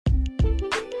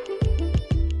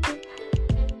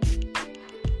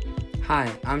Hi,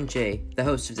 I'm Jay, the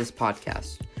host of this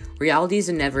podcast. Reality is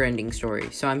a never-ending story,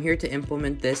 so I'm here to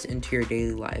implement this into your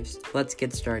daily lives. Let's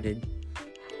get started.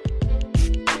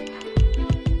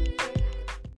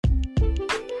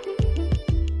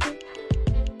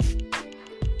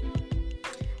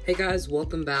 Hey guys,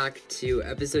 welcome back to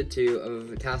episode 2 of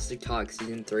Fantastic Talk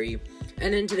Season 3.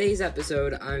 And in today's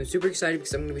episode, I'm super excited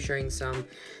because I'm going to be sharing some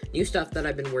new stuff that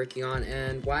I've been working on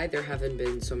and why there haven't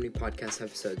been so many podcast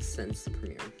episodes since the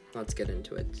premiere. Let's get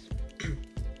into it.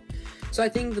 So I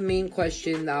think the main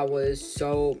question that was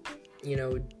so,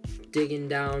 digging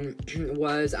down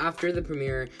was after the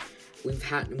premiere,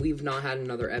 we've not had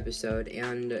another episode,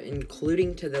 and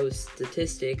including to those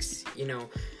statistics,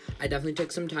 I definitely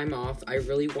took some time off. I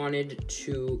really wanted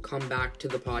to come back to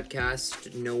the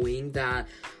podcast knowing that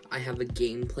I have a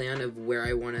game plan of where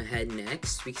I want to head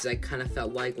next, because I kind of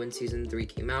felt like when season 3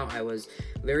 came out, I was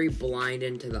very blind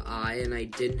into the eye and I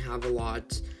didn't have a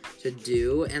lot to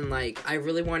do, and I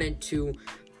really wanted to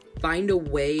find a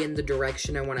way in the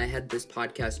direction I want to head this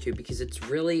podcast to, because it's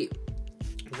really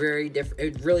very different.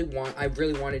 I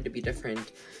really wanted to be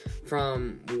different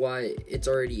from what it's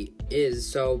already is.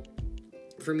 So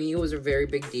for me, it was a very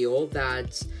big deal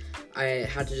that I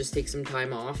had to just take some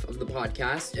time off of the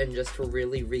podcast and just to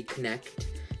really reconnect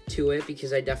to it,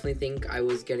 because I definitely think I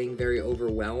was getting very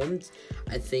overwhelmed.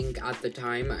 I think at the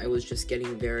time I was just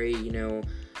getting very,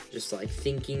 just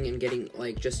thinking and getting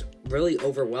just really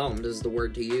overwhelmed is the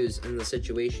word to use in the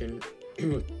situation.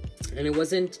 And it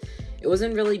wasn't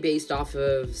really based off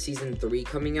of season 3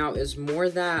 coming out. It's more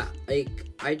that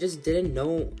I just didn't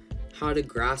know how to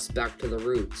grasp back to the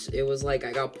roots. It was I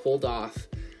got pulled off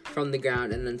from the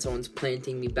ground and then someone's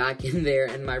planting me back in there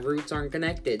and my roots aren't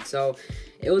connected. So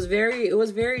it was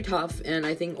very tough, and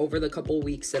I think over the couple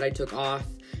weeks that I took off,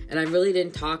 and I really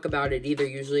didn't talk about it either.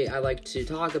 Usually I like to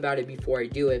talk about it before I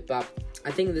do it, but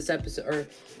I think this episode, or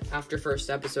after first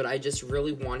episode, I just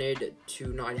really wanted to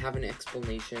not have an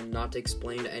explanation, not to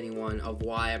explain to anyone of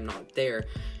why I'm not there.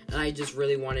 And I just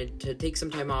really wanted to take some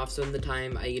time off. So in the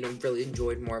time, I, really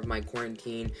enjoyed more of my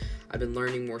quarantine. I've been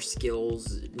learning more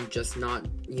skills, just not,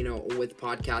 with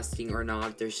podcasting or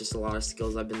not. There's just a lot of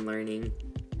skills I've been learning.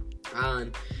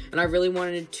 And I really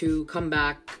wanted to come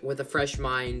back with a fresh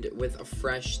mind, with a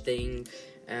fresh thing,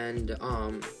 and,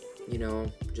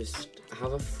 just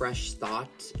have a fresh thought.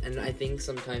 And I think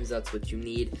sometimes that's what you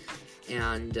need.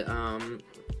 And,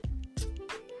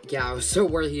 so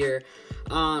we're here.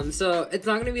 So it's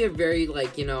not gonna be a very,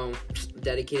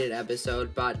 dedicated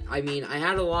episode, but, I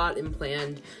had a lot in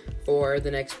planned for the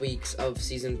next weeks of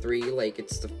season 3.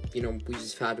 It's we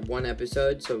just had one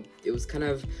episode, so it was kind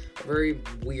of a very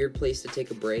weird place to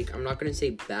take a break. I'm not gonna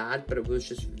say bad, but it was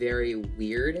just very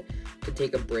weird to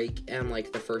take a break and,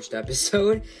 the first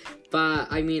episode. But,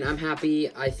 I'm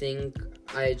happy. I think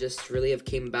I just really have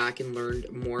came back and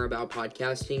learned more about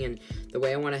podcasting and the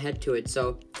way I want to head to it.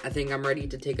 So I think I'm ready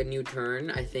to take a new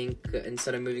turn. I think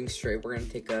instead of moving straight, we're going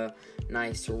to take a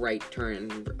nice right turn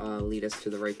and lead us to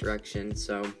the right direction.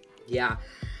 So, yeah.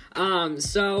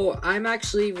 So I'm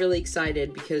actually really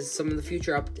excited because some of the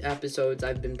future episodes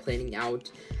I've been planning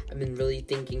out. I've been really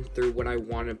thinking through what I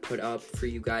want to put up for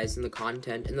you guys in the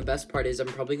content. And the best part is I'm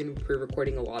probably going to be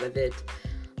pre-recording a lot of it.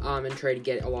 And try to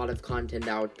get a lot of content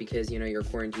out because, you're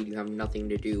quarantined, you have nothing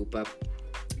to do, but,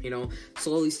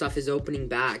 slowly stuff is opening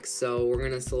back, so we're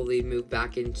gonna slowly move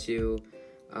back into,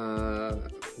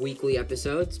 weekly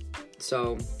episodes,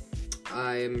 so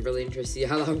I'm really interested to see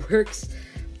how that works,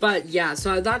 but yeah,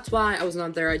 so that's why I was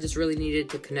not there. I just really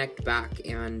needed to connect back,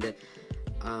 and,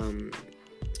 I'm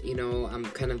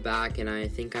kind of back, and I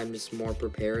think I'm just more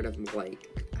prepared of,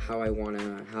 how I want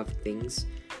to have things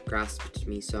grasped to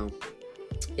me, so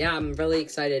yeah, I'm really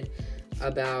excited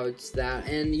about that.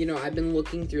 And, I've been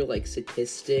looking through,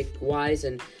 statistic-wise,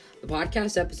 and the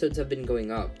podcast episodes have been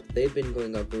going up. They've been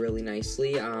going up really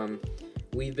nicely. I've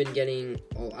been getting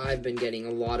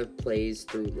a lot of plays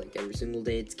through, every single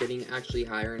day. It's getting actually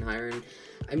higher and higher, and,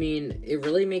 it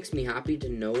really makes me happy to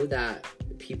know that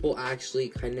people actually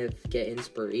kind of get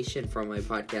inspiration from my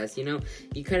podcast.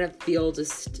 You kind of feel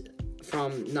just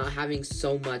from not having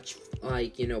so much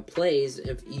plays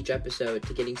of each episode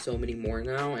to getting so many more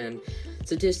now, and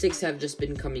statistics have just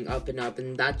been coming up and up,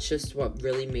 and that's just what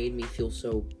really made me feel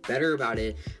so better about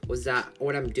it, was that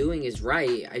what I'm doing is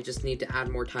right. I just need to add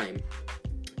more time.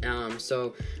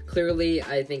 So clearly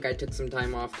I think I took some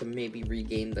time off to maybe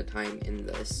regain the time in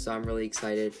this, so I'm really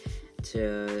excited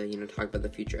to talk about the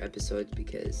future episodes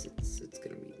because it's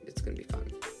gonna be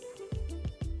fun.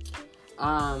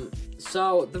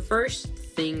 So the first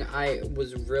thing I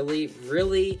was really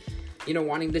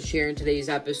wanting to share in today's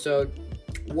episode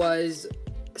was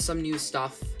some new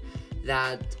stuff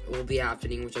that will be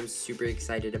happening, which I'm super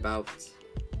excited about.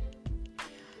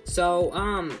 So,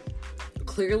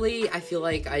 clearly, I feel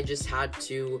like I just had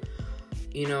to,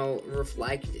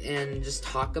 reflect and just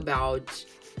talk about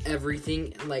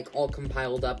everything, like, all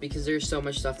compiled up, because there's so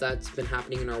much stuff that's been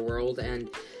happening in our world, and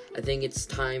I think it's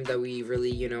time that we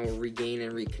really, regain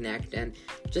and reconnect, and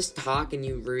just talk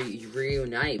and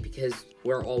reunite, because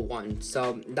we're all one.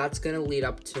 So, that's gonna lead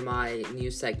up to my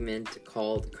new segment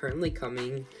called Currently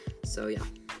Coming, so yeah.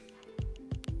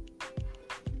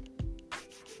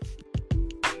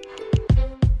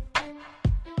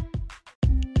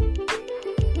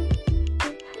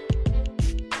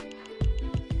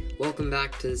 Welcome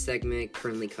back to the segment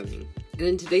Currently Coming. And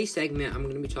in today's segment, I'm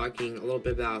going to be talking a little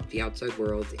bit about the outside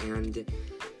world and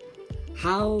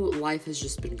how life has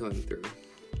just been going through.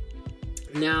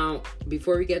 Now,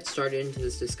 before we get started into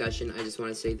this discussion, I just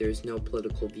want to say there's no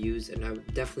political views, and I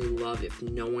would definitely love if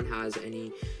no one has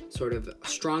any sort of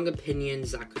strong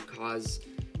opinions that could cause,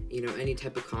 any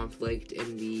type of conflict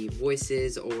in the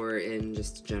voices or in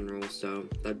just general. So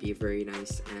that'd be a very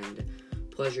nice and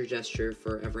pleasure gesture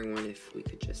for everyone if we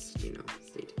could just, stay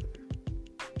together.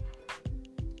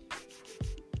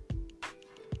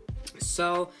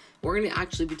 So, we're going to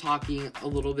actually be talking a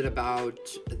little bit about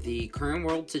the current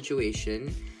world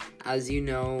situation. As you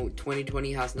know,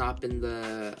 2020 has not been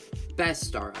the best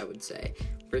start, I would say,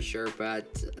 for sure,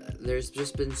 but there's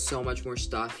just been so much more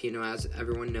stuff, as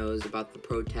everyone knows about the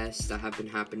protests that have been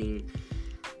happening,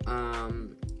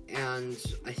 and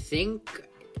I think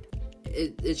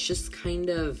it's just kind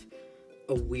of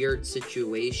a weird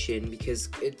situation because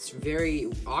it's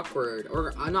very awkward,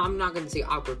 or no, I'm not going to say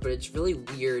awkward, but it's really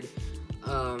weird.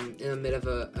 In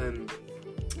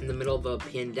the middle of a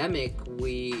pandemic,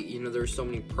 there's so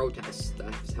many protests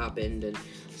that have happened, and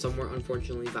some were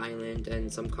unfortunately violent, and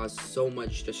some caused so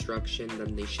much destruction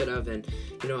than they should have. And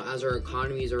as our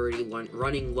economy is already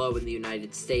running low in the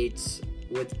United States,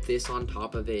 with this on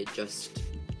top of it, just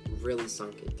really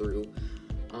sunk it through.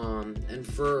 And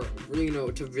for,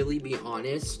 to really be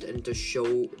honest and to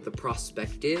show the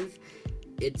perspective,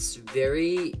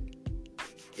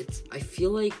 I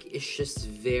feel like it's just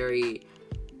very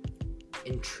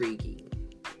intriguing,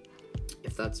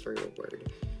 if that's the real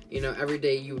word. Every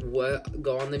day you would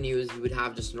go on the news, you would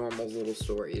have just normal little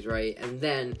stories, right? And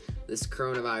then this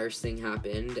coronavirus thing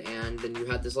happened, and then you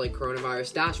had this,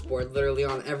 coronavirus dashboard literally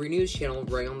on every news channel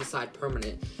right on the side,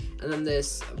 permanent. And then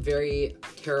this very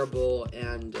terrible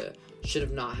and should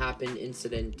have not happened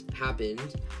incident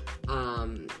happened.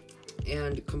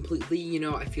 And completely,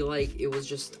 I feel like it was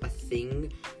just a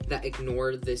thing that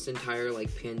ignored this entire,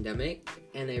 pandemic.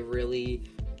 And it really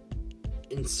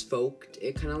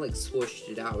it kind of, swooshed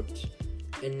it out.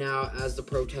 And now, as the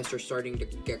protests are starting to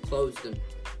get closed, and,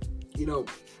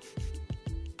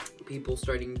 people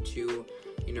starting to,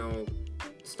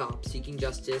 stop seeking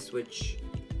justice, which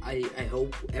I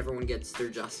hope everyone gets their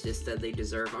justice that they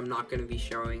deserve. I'm not going to be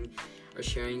sharing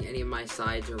any of my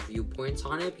sides or viewpoints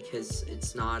on it because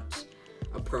it's not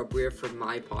appropriate for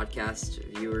my podcast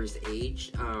viewers'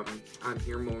 age. I'm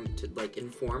here more to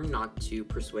inform, not to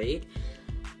persuade.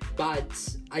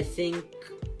 But I think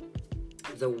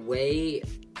the way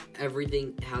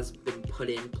everything has been put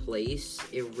in place,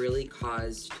 it really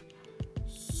caused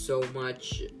so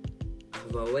much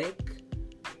havoc.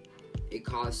 It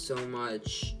caused so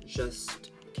much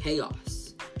just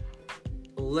chaos,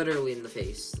 literally in the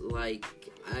face.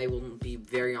 I will be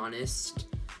very honest,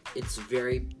 it's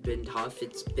been tough.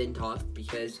 It's been tough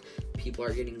because people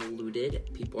are getting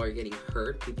looted, people are getting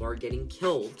hurt, people are getting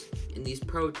killed in these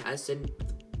protests, and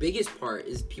the biggest part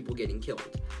is people getting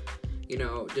killed.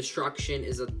 Destruction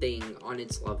is a thing on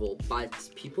its level, but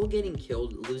people getting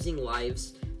killed, losing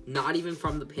lives, not even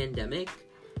from the pandemic,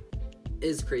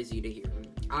 is crazy to hear.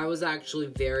 I was actually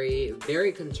very,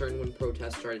 very concerned when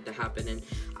protests started to happen, and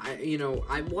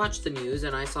I watched the news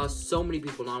and I saw so many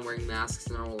people not wearing masks,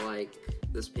 and I was like,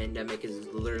 this pandemic is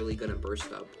literally gonna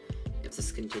burst up if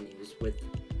this continues with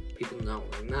people not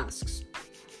wearing masks.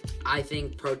 I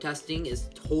think protesting is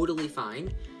totally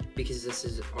fine because this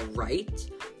is a right,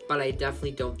 but I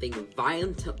definitely don't think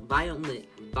violently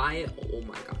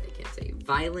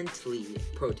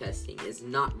protesting is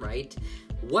not right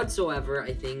whatsoever.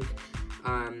 I think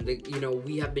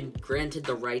we have been granted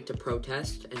the right to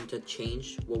protest and to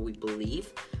change what we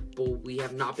believe, but we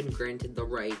have not been granted the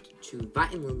right to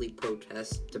violently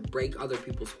protest, to break other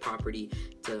people's property,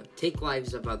 to take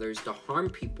lives of others, to harm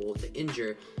people, to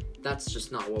injure. That's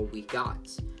just not what we got.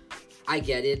 I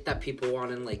get it that people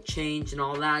want to change and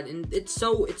all that, and it's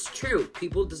true.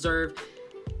 People deserve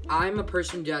I'm a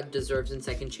person that deserves in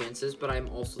second chances, but I'm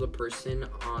also the person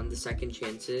on the second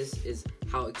chances is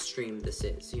how extreme this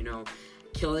is, you know?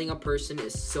 Killing a person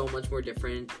is so much more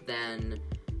different than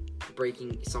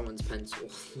breaking someone's pencil.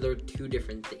 They're two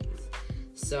different things.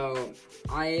 So,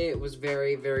 I was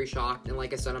very, very shocked, and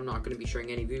like I said, I'm not going to be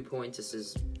sharing any viewpoints. This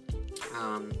is,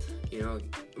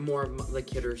 more the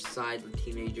kidder side, the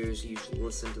teenagers usually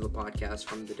listen to the podcast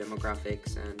from the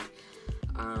demographics, and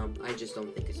I just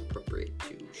don't think it's appropriate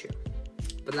to share.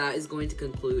 But that is going to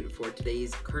conclude for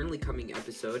today's currently coming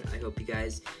episode. I hope you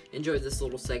guys enjoyed this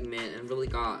little segment and really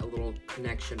got a little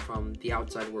connection from the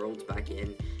outside world back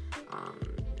in.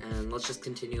 And let's just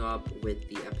continue up with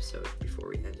the episode before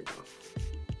we end it off.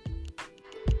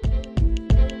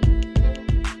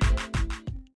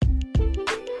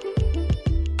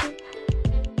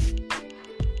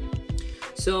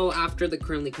 So after the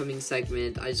currently coming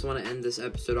segment, I just want to end this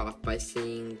episode off by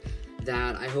saying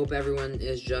that I hope everyone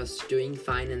is just doing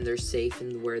fine and they're safe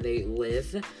in where they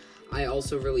live. I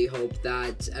also really hope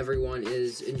that everyone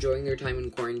is enjoying their time in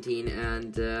quarantine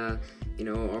and, are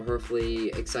hopefully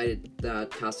excited that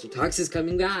Tastic Talks is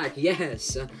coming back.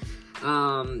 Yes!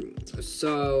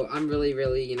 So I'm really,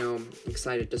 really,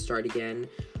 excited to start again.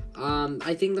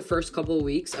 I think the first couple of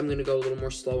weeks I'm going to go a little more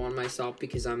slow on myself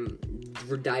because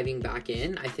we're diving back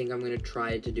in. I think I'm going to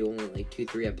try to do only like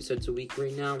 2-3 episodes a week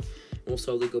right now. We'll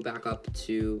slowly go back up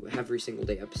to every single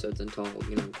day episodes until,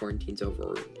 quarantine's over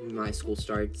or my school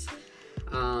starts.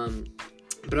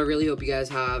 But I really hope you guys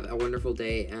have a wonderful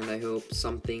day, and I hope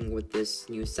something with this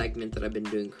new segment that I've been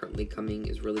doing currently coming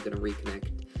is really going to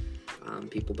reconnect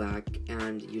people back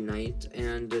and unite.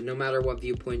 And no matter what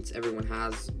viewpoints everyone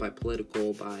has, by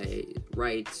political, by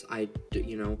rights,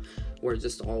 we're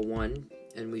just all one,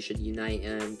 and we should unite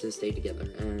and to stay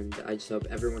together. And I just hope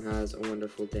everyone has a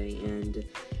wonderful day and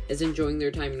is enjoying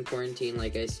their time in quarantine,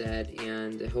 like I said,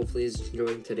 and hopefully is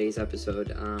enjoying today's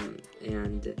episode.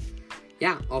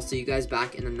 I'll see you guys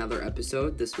back in another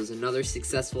episode. This was another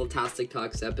successful Tastic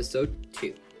Talks episode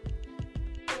 2.